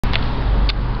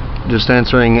just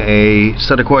answering a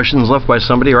set of questions left by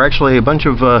somebody, or actually a bunch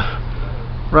of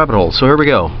rabbit holes. So here we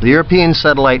go. The European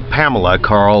satellite Pamela,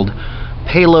 called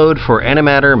Payload for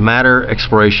Antimatter Matter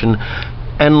Exploration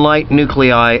and Light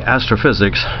Nuclei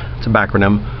Astrophysics, it's a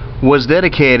backronym, was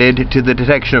dedicated to the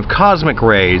detection of cosmic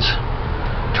rays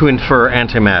to infer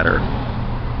antimatter.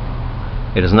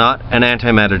 It is not an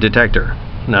antimatter detector,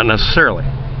 not necessarily.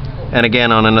 And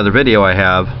again, on another video I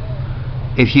have,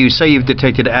 if you say you've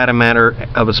detected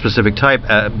antimatter of a specific type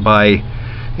by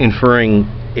inferring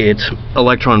its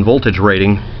electron voltage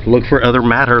rating, look for other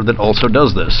matter that also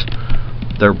does this.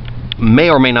 There may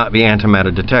or may not be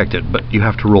antimatter detected, but you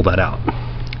have to rule that out.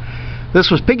 This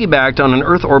was piggybacked on an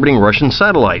Earth-orbiting Russian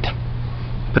satellite.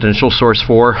 Potential source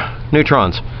for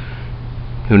neutrons.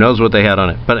 Who knows what they had on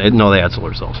it, but no, they had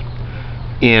solar cells.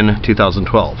 In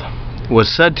 2012.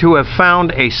 Was said to have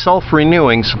found a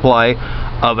self-renewing supply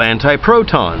of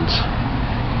antiprotons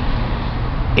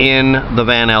in the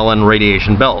Van Allen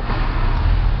radiation belt.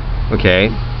 Okay,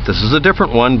 this is a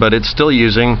different one, but it's still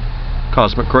using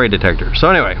cosmic ray detector. So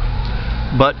anyway,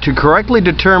 but to correctly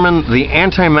determine the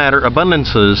antimatter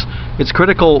abundances, it's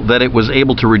critical that it was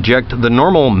able to reject the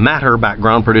normal matter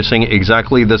background producing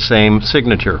exactly the same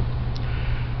signature.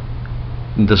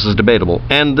 This is debatable,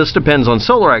 and this depends on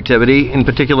solar activity, in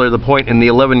particular the point in the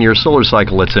 11-year solar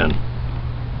cycle it's in.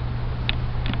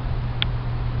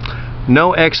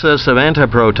 No excess of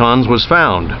antiprotons was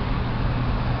found.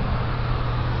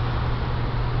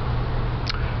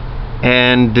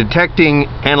 And detecting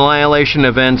annihilation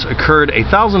events occurred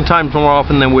 1,000 times more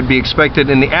often than would be expected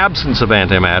in the absence of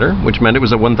antimatter, which meant it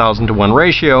was a 1,000 to 1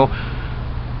 ratio,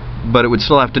 but it would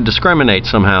still have to discriminate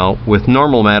somehow with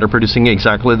normal matter producing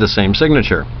exactly the same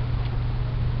signature.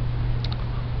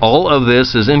 All of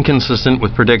this is inconsistent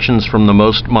with predictions from the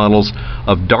most models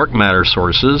of dark matter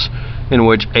sources, in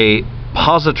which a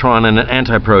positron and an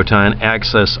antiproton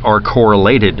axis are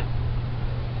correlated.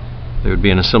 They would be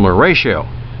in a similar ratio.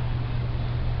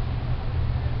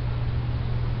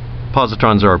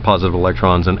 Positrons are positive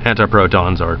electrons and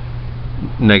antiprotons are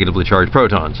negatively charged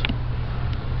protons.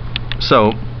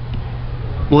 So,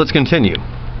 let's continue.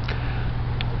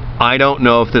 I don't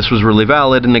know if this was really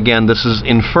valid, and again, this is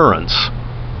inference.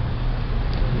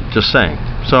 Just saying.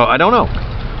 So, I don't know.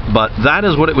 But that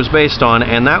is what it was based on,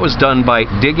 and that was done by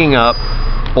digging up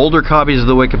older copies of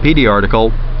the Wikipedia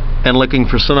article and looking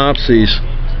for synopses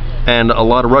and a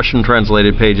lot of Russian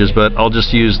translated pages, but I'll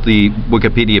just use the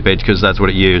Wikipedia page because that's what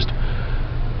it used.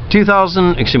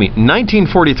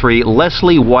 1943,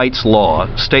 Leslie White's law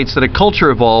states that a culture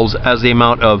evolves as the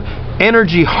amount of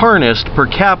energy harnessed per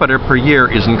capita per year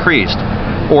is increased,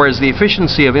 or as the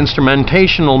efficiency of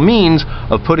instrumentational means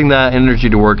of putting that energy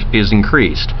to work is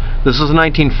increased. This is a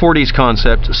 1940s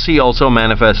concept. See also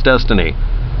Manifest Destiny.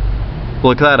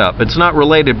 Look that up. It's not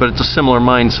related, but it's a similar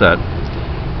mindset.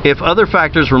 If other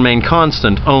factors remain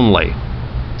constant only.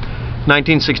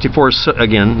 1964,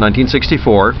 again,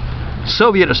 1964,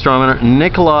 Soviet astronomer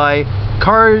Nikolai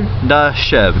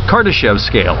Kardashev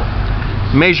scale,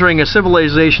 measuring a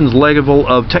civilization's level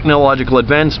of technological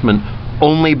advancement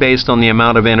only based on the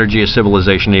amount of energy a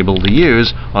civilization able to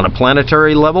use on a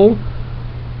planetary level,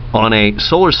 on a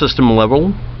solar system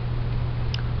level,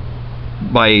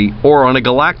 or on a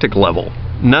galactic level.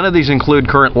 None of these include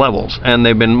current levels, and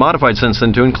they've been modified since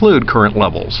then to include current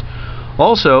levels.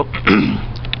 Also,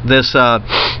 this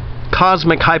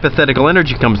cosmic hypothetical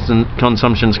energy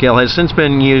consumption scale has since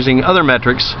been using other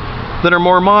metrics that are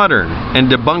more modern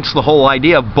and debunks the whole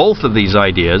idea of both of these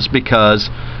ideas, because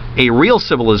a real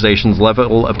civilization's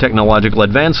level of technological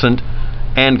advancement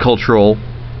and culture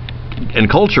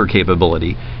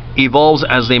capability evolves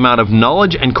as the amount of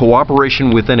knowledge and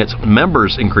cooperation within its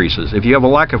members increases. If you have a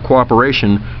lack of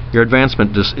cooperation, your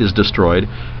advancement is destroyed,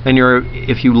 and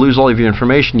if you lose all of your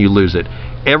information, you lose it.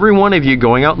 Every one of you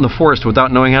going out in the forest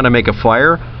without knowing how to make a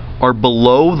fire are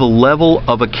below the level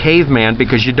of a caveman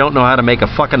because you don't know how to make a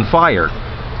fucking fire.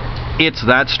 It's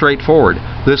that straightforward.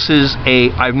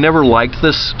 I've never liked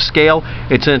this scale.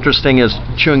 It's interesting as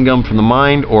chewing gum from the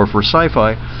mind or for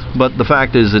sci-fi, but the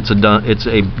fact is it's a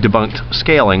debunked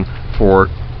scaling for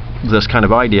this kind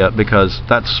of idea, because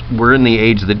we're in the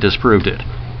age that disproved it.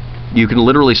 You can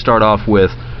literally start off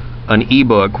with an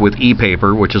e-book with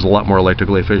e-paper, which is a lot more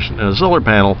electrically efficient than a solar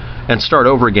panel, and start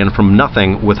over again from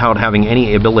nothing without having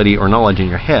any ability or knowledge in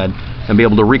your head, and be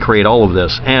able to recreate all of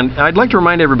this. And I'd like to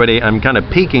remind everybody, I'm kind of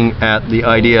peeking at the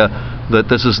idea that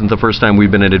this isn't the first time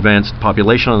we've been an advanced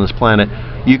population on this planet.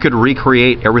 You could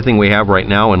recreate everything we have right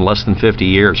now in less than 50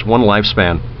 years, one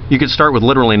lifespan. You could start with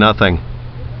literally nothing.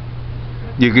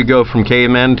 You could go from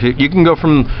caveman to, you can go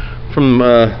from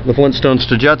the Flintstones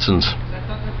to Jetsons.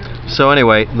 So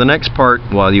anyway, the next part,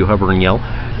 while you hover and yell,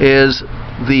 is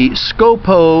the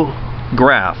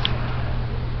SKOPOGRAPH.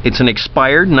 It's an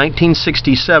expired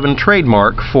 1967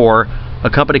 trademark for a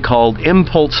company called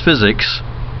Impulse Physics,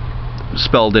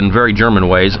 spelled in very German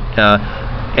ways,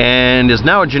 and is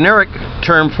now a generic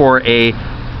term for a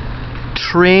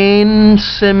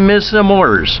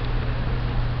transmissimors.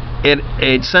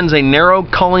 It sends a narrow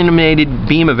collimated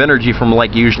beam of energy from,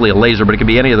 like, usually a laser, but it could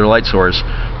be any other light source,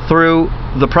 through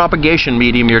the propagation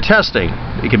medium you're testing.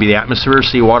 It could be the atmosphere,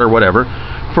 seawater, whatever,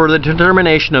 for the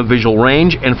determination of visual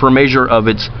range and for measure of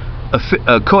its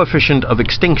coefficient of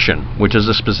extinction, which is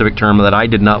a specific term that I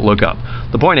did not look up.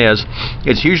 The point is,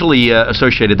 it's usually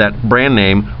associated, that brand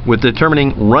name, with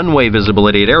determining runway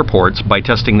visibility at airports by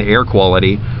testing the air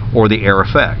quality or the air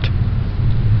effect,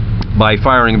 by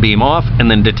firing a beam off and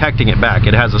then detecting it back.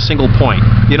 It has a single point.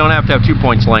 You don't have to have 2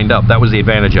 points lined up. That was the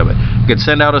advantage of it. You could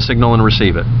send out a signal and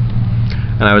receive it.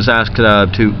 And I was asked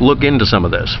to look into some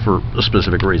of this for a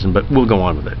specific reason, but we'll go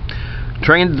on with it.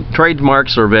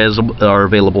 Trademarks are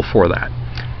available for that.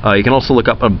 You can also look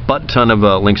up a butt-ton of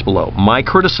links below. My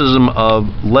criticism of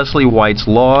Leslie White's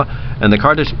law and the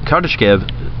Kardashev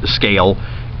scale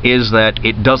is that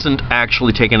it doesn't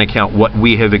actually take into account what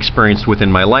we have experienced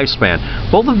within my lifespan.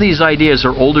 Both of these ideas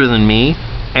are older than me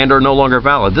and are no longer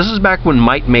valid. This is back when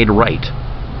might made right,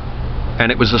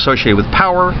 and it was associated with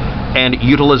power and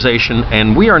utilization,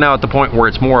 and we are now at the point where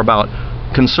it's more about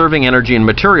conserving energy and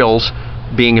materials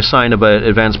being a sign of an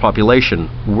advanced population.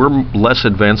 We're less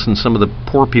advanced than some of the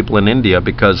poor people in India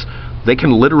because they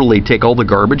can literally take all the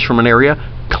garbage from an area,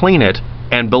 clean it,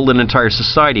 and build an entire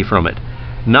society from it.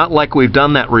 Not like we've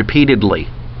done that repeatedly.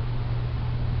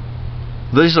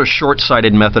 These are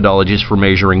short-sighted methodologies for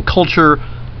measuring culture,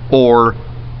 or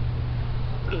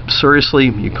seriously,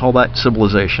 you call that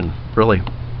civilization? Really?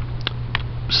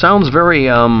 Sounds very,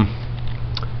 no.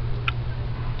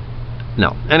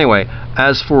 Anyway,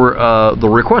 as for the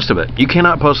request of it, you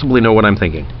cannot possibly know what I'm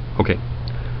thinking. Okay.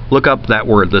 Look up that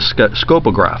word, the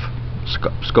SKOPOGRAPH.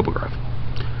 SKOPOGRAPH.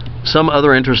 Some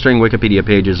other interesting Wikipedia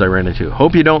pages I ran into.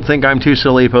 Hope you don't think I'm too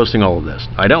silly posting all of this.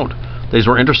 I don't. These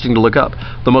were interesting to look up.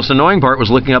 The most annoying part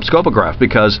was looking up SKOPOGRAPH,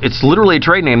 because it's literally a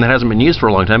trade name that hasn't been used for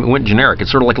a long time. It went generic.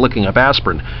 It's sort of like looking up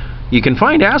aspirin. You can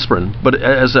find aspirin, but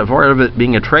as a part of it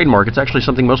being a trademark, it's actually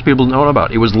something most people don't know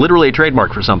about. It was literally a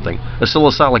trademark for something, a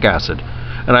salicylic acid.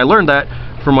 And I learned that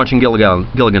from watching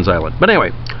Gilligan's Island. But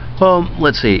anyway, well,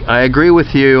 let's see. I agree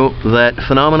with you that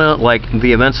phenomena like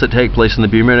the events that take place in the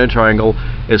Bermuda Triangle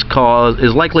is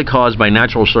likely caused by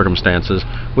natural circumstances,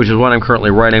 which is what I'm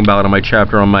currently writing about in my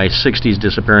chapter on my 60s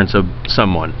disappearance of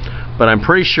someone. But I'm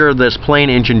pretty sure this plane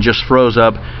engine just froze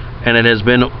up, and it has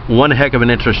been one heck of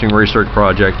an interesting research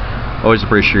project. Always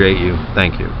appreciate you.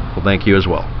 Thank you. Well, thank you as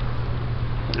well.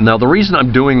 Now, the reason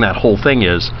I'm doing that whole thing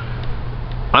is,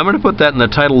 I'm going to put that in the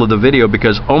title of the video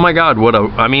because, oh my God,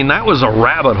 I mean, that was a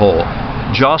rabbit hole.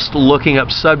 Just looking up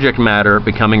subject matter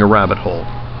becoming a rabbit hole.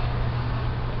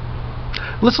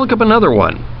 Let's look up another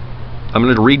one. I'm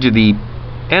going to read you the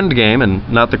end game and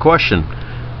not the question.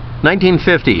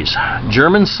 1950s.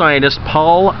 German scientist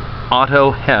Paul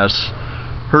Otto Hess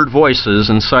heard voices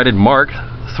and cited Mark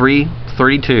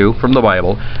 3:32 from the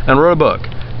Bible and wrote a book,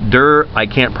 I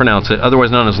can't pronounce it,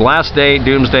 otherwise known as Last Day,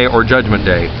 Doomsday, or Judgment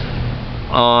Day,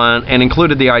 and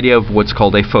included the idea of what's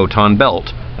called a photon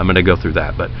belt. I'm going to go through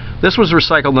that, but this was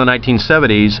recycled in the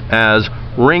 1970s as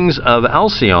Rings of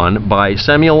Alcyone by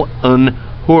Samuel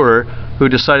Unruh, who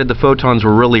decided the photons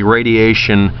were really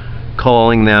radiation,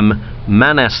 calling them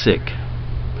manasic.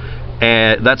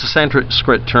 That's a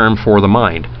Sanskrit term for the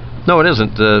mind. No, it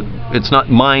isn't. It's not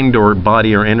mind or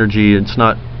body or energy. It's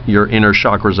not your inner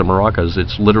chakras or maracas.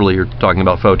 It's literally you're talking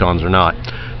about photons or not.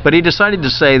 But he decided to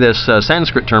say this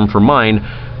Sanskrit term for mind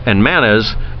and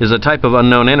manas is a type of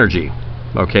unknown energy.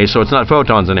 Okay, so it's not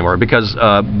photons anymore, because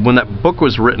when that book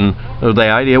was written,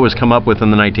 the idea was come up with in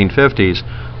the 1950s.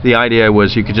 The idea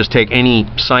was you could just take any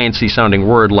sciencey sounding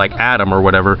word like atom or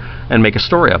whatever and make a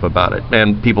story up about it.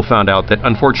 And people found out that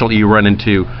unfortunately you run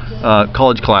into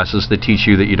college classes that teach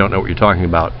you that you don't know what you're talking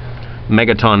about.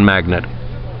 Megaton magnet.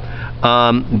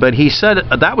 But he said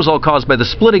that was all caused by the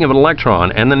splitting of an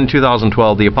electron, and then in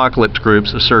 2012 the Apocalypse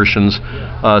Group's assertions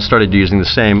started using the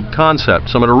same concept.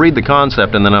 So I'm going to read the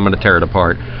concept and then I'm going to tear it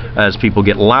apart as people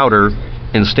get louder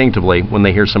instinctively when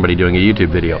they hear somebody doing a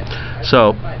YouTube video.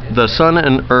 So the Sun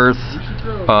and Earth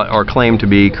are claimed to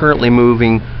be currently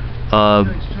moving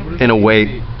in a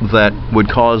way that would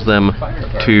cause them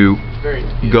to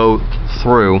go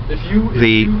through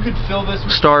the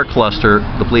star cluster,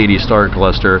 the Pleiades star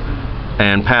cluster,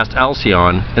 and past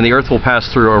Alcyone, and the Earth will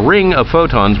pass through a ring of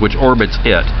photons which orbits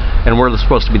it, and we're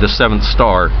supposed to be the seventh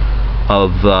star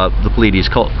the Pleiades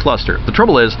cluster. The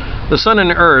trouble is, the Sun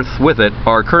and Earth with it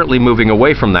are currently moving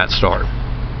away from that star.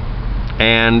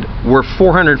 And we're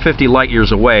 450 light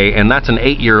years away, and that's an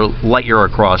 8-year light year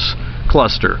across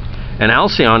cluster. And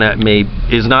Alcyone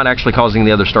is not actually causing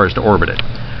the other stars to orbit it.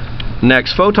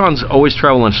 Next, photons always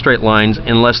travel in straight lines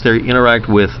unless they interact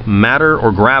with matter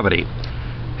or gravity.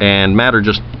 And matter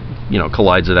just,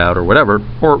 collides it out or whatever,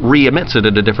 or re-emits it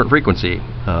at a different frequency,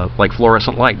 like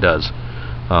fluorescent light does.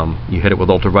 You hit it with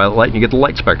ultraviolet light and you get the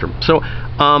light spectrum. So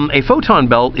a photon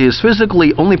belt is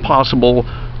physically only possible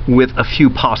with a few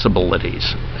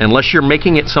possibilities, unless you're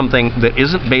making it something that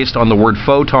isn't based on the word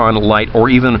photon, light, or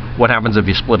even what happens if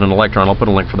you split an electron. I'll put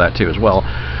a link for that too as well.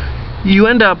 You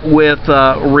end up with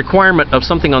a requirement of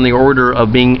something on the order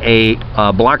of being a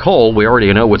black hole. We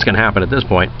already know what's going to happen at this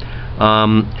point.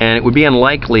 And it would be an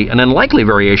unlikely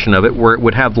variation of it, where it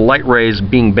would have the light rays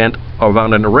being bent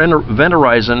around an event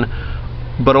horizon,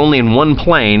 but only in one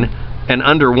plane, and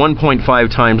under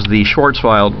 1.5 times the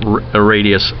Schwarzschild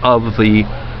radius of the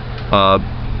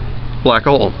black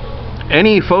hole.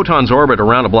 Any photon's orbit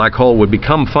around a black hole would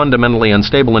become fundamentally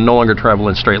unstable and no longer travel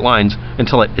in straight lines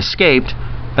until it escaped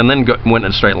and then went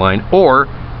in a straight line, or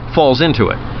falls into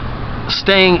it.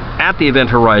 Staying at the event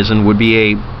horizon would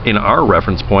be in our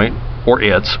reference point, or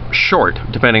its, short,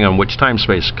 depending on which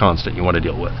time-space constant you want to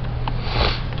deal with.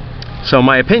 So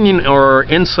my opinion or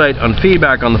insight on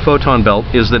feedback on the photon belt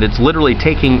is that it's literally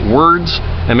taking words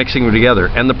and mixing them together.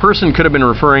 And the person could have been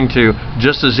referring to,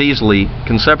 just as easily,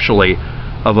 conceptually,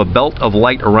 of a belt of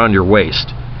light around your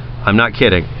waist. I'm not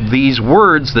kidding. These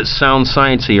words that sound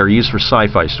sciencey are used for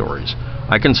sci-fi stories.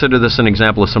 I consider this an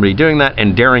example of somebody doing that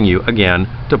and daring you, again,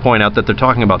 to point out that they're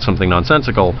talking about something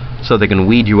nonsensical so they can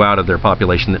weed you out of their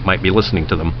population that might be listening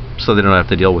to them, so they don't have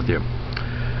to deal with you.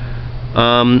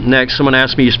 Next, someone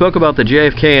asked me, you spoke about the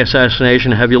JFK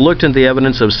assassination. Have you looked into the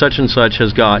evidence of such and such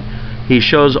has got? He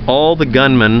shows all the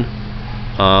gunmen,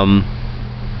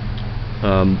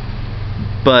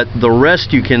 but the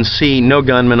rest you can see no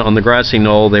gunmen on the grassy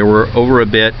knoll. They were over a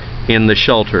bit in the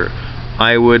shelter.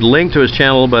 I would link to his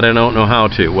channel, but I don't know how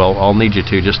to. Well, I'll need you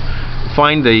to. Just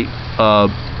find the...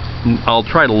 I'll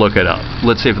try to look it up.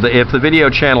 Let's see if the video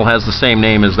channel has the same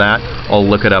name as that. I'll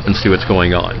look it up and see what's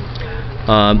going on.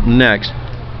 Next,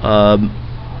 I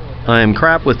am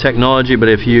crap with technology, but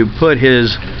if you put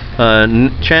his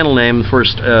channel name,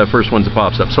 first one that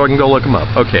pops up, so I can go look him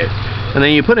up. Okay, and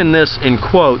then you put in this in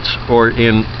quotes or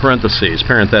in parentheses,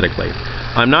 parenthetically.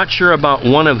 I'm not sure about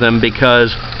one of them,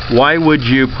 because why would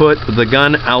you put the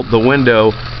gun out the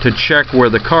window to check where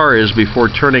the car is before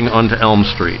turning onto Elm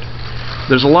Street?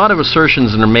 There's a lot of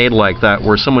assertions that are made like that,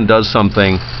 where someone does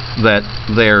something that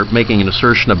they're making an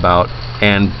assertion about,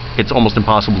 and it's almost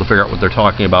impossible to figure out what they're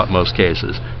talking about in most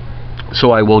cases.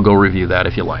 So I will go review that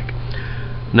if you like.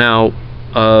 Now,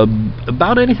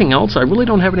 about anything else, I really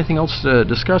don't have anything else to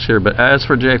discuss here, but as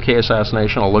for JFK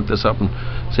assassination, I'll look this up and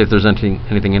see if there's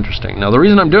anything interesting. Now, the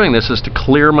reason I'm doing this is to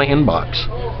clear my inbox.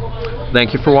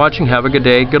 Thank you for watching. Have a good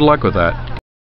day. Good luck with that.